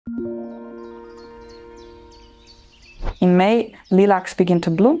In May, lilacs begin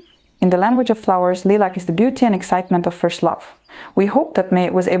to bloom. In the language of flowers, lilac is the beauty and excitement of first love. We hope that May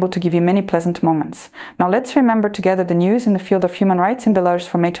was able to give you many pleasant moments. Now let's remember together the news in the field of human rights in Belarus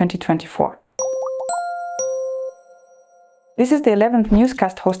for May 2024. This is the 11th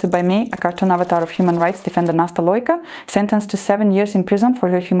newscast hosted by me, a cartoon avatar of human rights defender Nasta Loika, sentenced to 7 years in prison for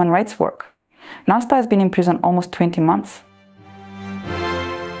her human rights work. Nasta has been in prison almost 20 months.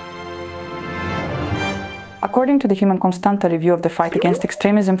 According to the Human Constanta review of the fight against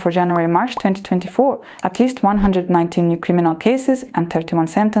extremism for January-March 2024, at least 119 new criminal cases and 31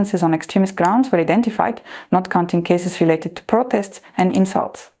 sentences on extremist grounds were identified, not counting cases related to protests and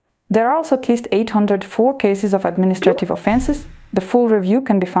insults. There are also at least 804 cases of administrative offenses. The full review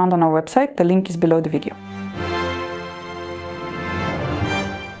can be found on our website, the link is below the video.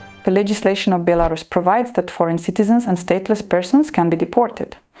 The legislation of Belarus provides that foreign citizens and stateless persons can be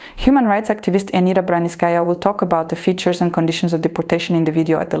deported. Human rights activist Enira Braniskaya will talk about the features and conditions of deportation in the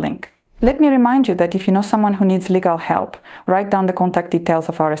video at the link. Let me remind you that if you know someone who needs legal help, write down the contact details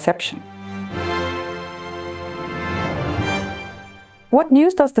of our reception. What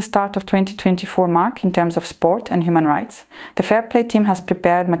news does the start of 2024 mark in terms of sport and human rights? The Fair Play team has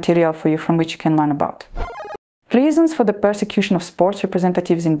prepared material for you from which you can learn about. Reasons for the persecution of sports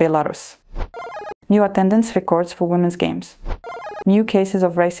representatives in Belarus. New attendance records for women's games. New cases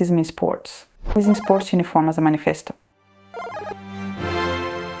of racism in sports. Using sports uniform as a manifesto.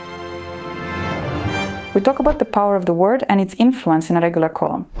 We talk about the power of the word and its influence in a regular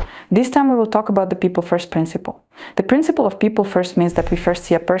column. This time we will talk about the people first principle. The principle of people first means that we first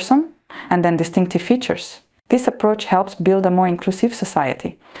see a person and then distinctive features. This approach helps build a more inclusive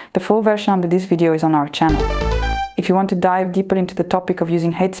society. The full version of this video is on our channel. If you want to dive deeper into the topic of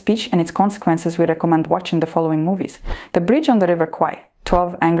using hate speech and its consequences, we recommend watching the following movies: The Bridge on the River Kwai,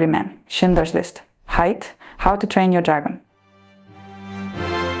 12 Angry Men, Schindler's List, Height, How to Train Your Dragon.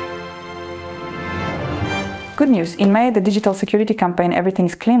 Good news, in May the digital security campaign Everything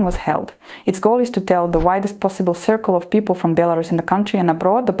is Clean was held. Its goal is to tell the widest possible circle of people from Belarus in the country and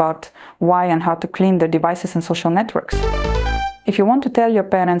abroad about why and how to clean their devices and social networks. If you want to tell your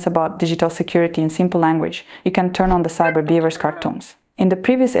parents about digital security in simple language, you can turn on the Cyber Beaver's cartoons. In the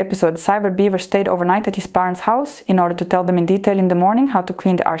previous episode, Cyber Beaver stayed overnight at his parents' house in order to tell them in detail in the morning how to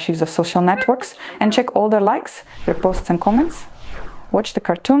clean the archives of social networks and check all their likes, reposts and comments. Watch the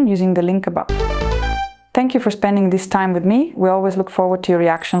cartoon using the link above. Thank you for spending this time with me. We always look forward to your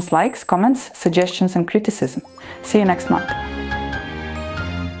reactions, likes, comments, suggestions and criticism. See you next month.